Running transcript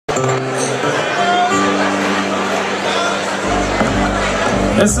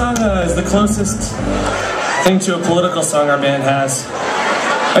This song is the closest thing to a political song our band has.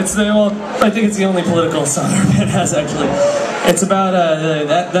 I think it's the only political song our band has, actually. It's about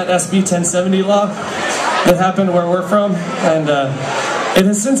that SB 1070 law that happened where we're from, and it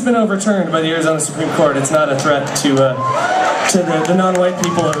has since been overturned by the Arizona Supreme Court. It's not a threat to the non-white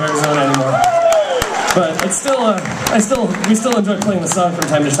people of Arizona anymore. But it's still, we still enjoy playing the song from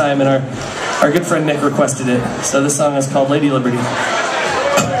time to time, and our good friend Nick requested it. So this song is called Lady Liberty.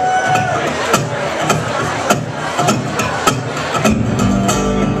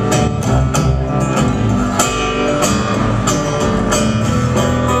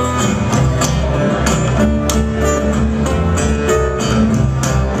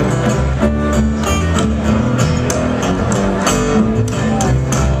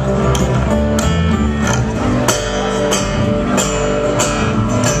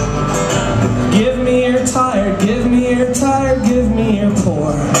 Give me your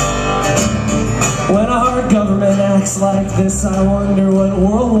poor. When our government acts like this, I wonder what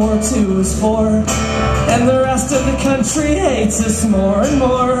World War II is for. And the rest of the country hates us more and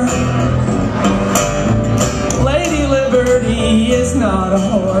more. Lady Liberty is not a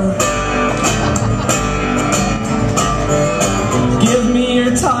whore. Give me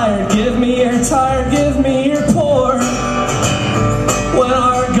your tired, give me your tired, give me your poor. When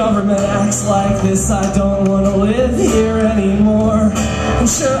our government acts like this, I don't want to live here anymore. I'm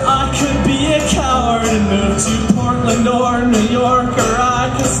sure I could be a coward and move to Portland or New York, or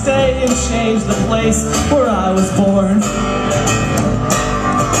I could stay and change the place where I was born.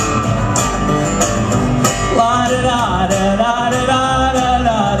 La da da da da da da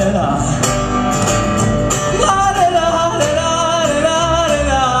da da da.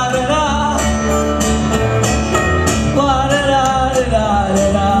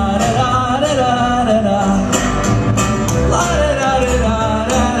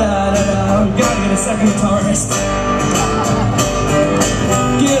 Second guitarist.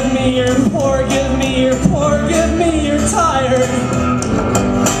 Give me your poor, give me your poor, give me your tired.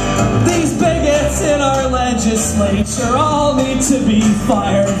 These bigots in our legislature all need to be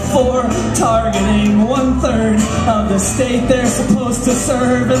fired for targeting 1/3 of the state they're supposed to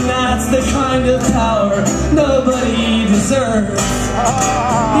serve, and that's the kind of power nobody deserves.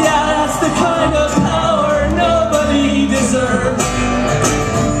 Yeah, that's the kind of power nobody deserves.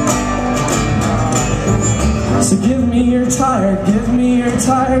 So give me your tired, give me your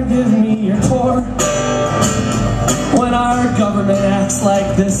tired, give me your poor. When our government acts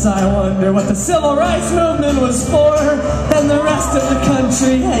like this, I wonder what the civil rights movement was for. And the rest of the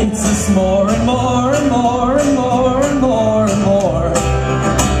country hates us more and more and more and more and more and more.